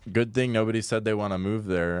 Well, good thing nobody said they want to move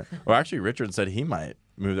there. Well, actually, Richard said he might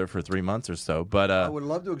move there for 3 months or so. But I would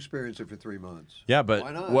love to experience it for 3 months. Yeah, but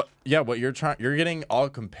why not? What you're getting all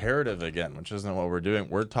comparative again, which isn't what we're doing.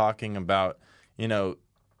 We're talking about the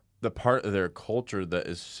part of their culture that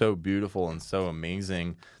is so beautiful and so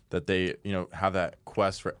amazing that they have that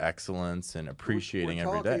quest for excellence and appreciating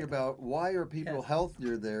every day. We're talking about why are people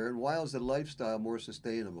healthier there, and why is the lifestyle more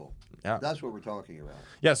sustainable? Yeah, that's what we're talking about.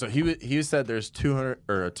 Yeah, so he said there's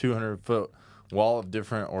 200-foot wall of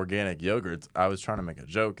different organic yogurts. I was trying to make a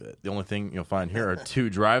joke that the only thing you'll find here are 2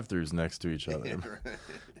 drive-throughs next to each other. Right.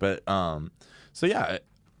 But so yeah,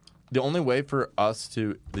 the only way for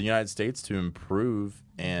the United States to improve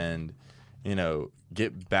and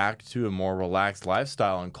get back to a more relaxed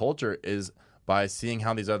lifestyle and culture is by seeing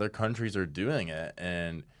how these other countries are doing it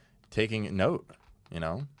and taking note.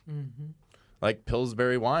 Like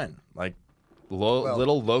Pillsbury wine, like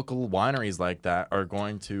little local wineries like that are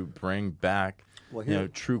going to bring back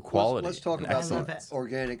true quality. Let's talk about the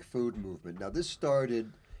organic food movement. Now, this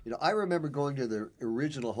started. I remember going to the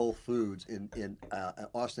original Whole Foods in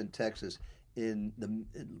Austin, Texas, in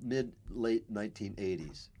the late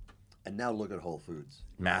 1980s. And now look at Whole Foods.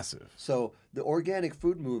 Massive. So the organic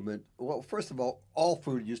food movement, well, first of all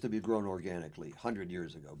food used to be grown organically 100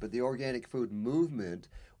 years ago. But the organic food movement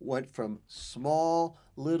went from small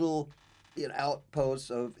little outposts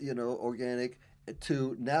of, organic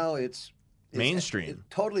to now it's mainstream.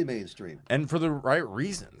 Totally mainstream. And for the right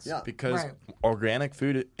reasons. Yeah. Because organic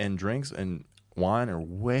food and drinks and wine are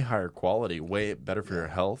way higher quality, way better for your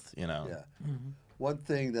health, Yeah. Mm-hmm. One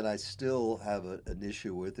thing that I still have an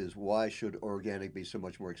issue with is why should organic be so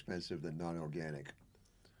much more expensive than non-organic?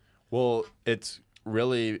 Well, it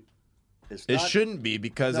shouldn't be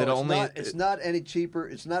because it's not any cheaper.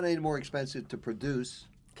 It's not any more expensive to produce.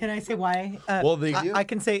 Can I say why? I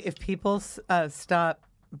can say if people stop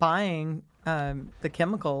buying the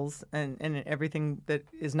chemicals and everything that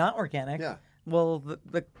is not organic, well,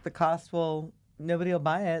 the cost nobody will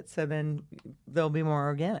buy it, so then there'll be more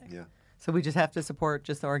organic. Yeah. So we just have to support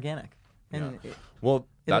just the organic. And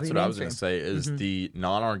that's what I was going to say is the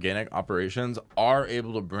non-organic operations are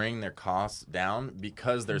able to bring their costs down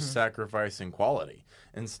because they're sacrificing quality.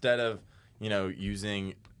 Instead of,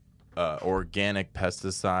 using organic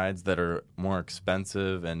pesticides that are more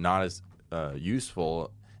expensive and not as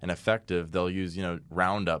useful and effective, they'll use,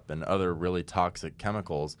 Roundup and other really toxic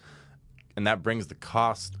chemicals. And that brings the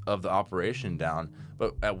cost of the operation down.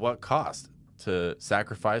 But at what cost? To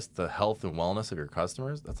sacrifice the health and wellness of your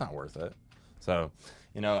customers? That's not worth it. So,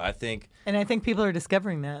 I think... And I think people are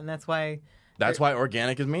discovering that, and that's why... That's why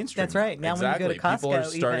organic is mainstream. That's right. Now when you go to Costco... People are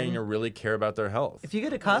starting to really care about their health. If you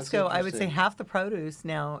go to Costco, I would say half the produce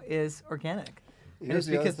now is organic. And it's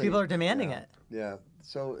because people are demanding it. Yeah.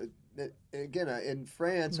 So, again, in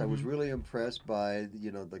France, I was really impressed by,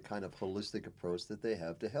 the kind of holistic approach that they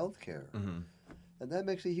have to healthcare. Mm-hmm. And that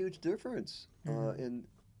makes a huge difference in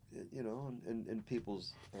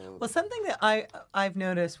people's... Well, something that I've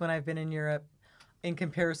noticed when I've been in Europe in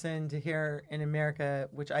comparison to here in America,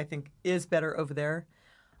 which I think is better over there,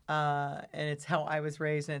 and it's how I was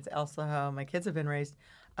raised and it's also how my kids have been raised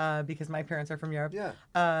because my parents are from Europe,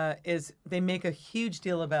 is they make a huge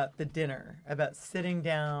deal about the dinner, about sitting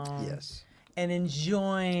down and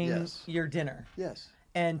enjoying your dinner. Yes.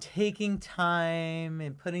 And taking time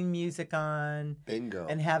and putting music on. Bingo.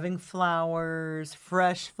 And having flowers,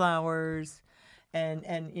 fresh flowers, and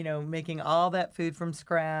making all that food from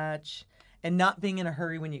scratch and not being in a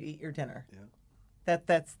hurry when you eat your dinner. Yeah.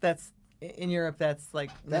 That's in Europe, that's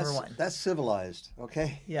like number one. That's civilized,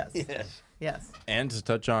 okay? Yes. Yes. And to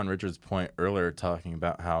touch on Richard's point earlier, talking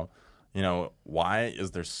about how, why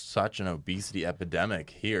is there such an obesity epidemic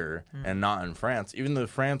here and not in France? Even though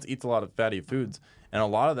France eats a lot of fatty foods. And a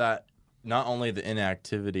lot of that, not only the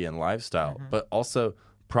inactivity and lifestyle, but also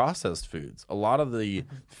processed foods. A lot of the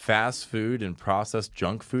fast food and processed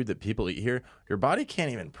junk food that people eat here, your body can't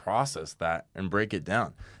even process that and break it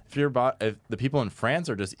down. If the people in France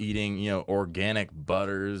are just eating, organic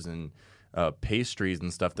butters and pastries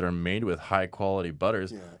and stuff that are made with high quality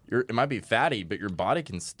butters, it might be fatty, but your body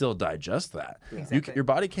can still digest that. Yeah. Exactly. Your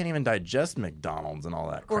body can't even digest McDonald's and all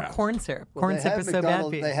that crap. Or corn syrup. Corn syrup is so bad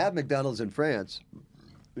for you. They have McDonald's in France.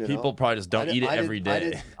 People probably just don't eat it every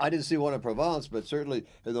day. I didn't see one in Provence, but certainly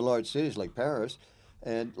in the large cities like Paris.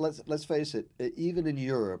 And let's face it, even in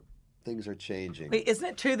Europe, things are changing. Wait, isn't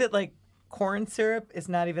it true that corn syrup is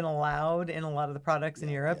not even allowed in a lot of the products in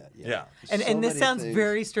Europe? Yeah. And this sounds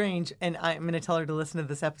very strange, and I'm going to tell her to listen to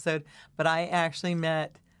this episode, but I actually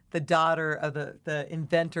met the daughter of the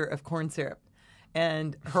inventor of corn syrup.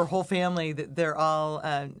 And her whole family, they're all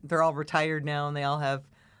retired now, and they all have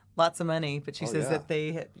lots of money. But she says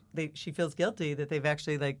that she feels guilty that they've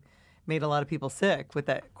actually made a lot of people sick with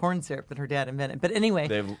that corn syrup that her dad invented. But anyway,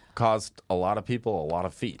 they've caused a lot of people a lot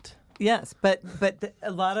of feet. Yes, but a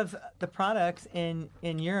lot of the products in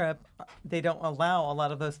Europe, they don't allow a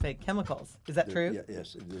lot of those fake chemicals. Is that true?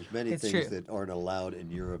 Yes, there's many things that aren't allowed in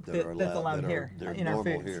Europe that are allowed here. They're in normal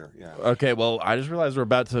our foods. Here. Yeah. Okay, well, I just realized we're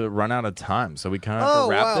about to run out of time, so we kind of have to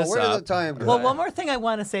wrap this where up. Did the time go? Well, one more thing I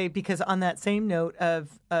want to say, because on that same note of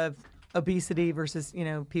obesity versus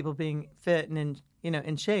people being fit and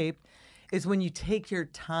in shape, is when you take your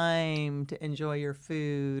time to enjoy your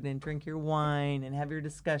food and drink your wine and have your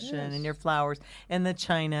discussion and your flowers and the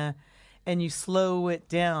china, and you slow it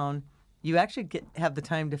down, you actually have the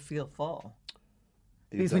time to feel full.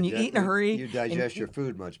 Because when you eat in a hurry, you digest your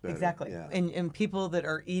food much better. Exactly. Yeah. And people that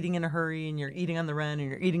are eating in a hurry and you're eating on the run and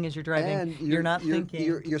you're eating as you're driving, and you're not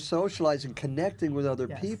thinking. You're socializing, connecting with other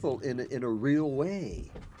people in a real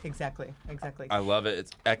way. Exactly. I love it.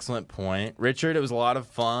 It's an excellent point. Richard, it was a lot of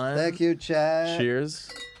fun. Thank you, Chad. Cheers.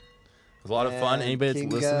 It was a lot of fun. Anybody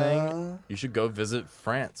that's listening, you should go visit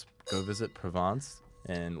France. Go visit Provence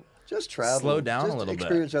and just travel. Slow down a little bit.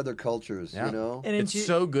 Experience other cultures, you know? And it's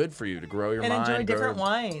so good for you to grow your mind. And enjoy different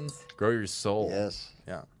wines. Grow your soul. Yes.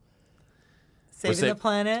 Yeah. Saving the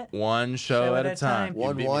planet. One show at a time.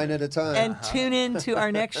 One wine at a time. And tune in to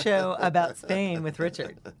our next show about Spain with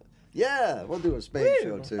Richard. Yeah, we'll do a Spain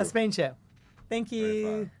show too. A Spain show. Thank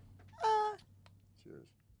you.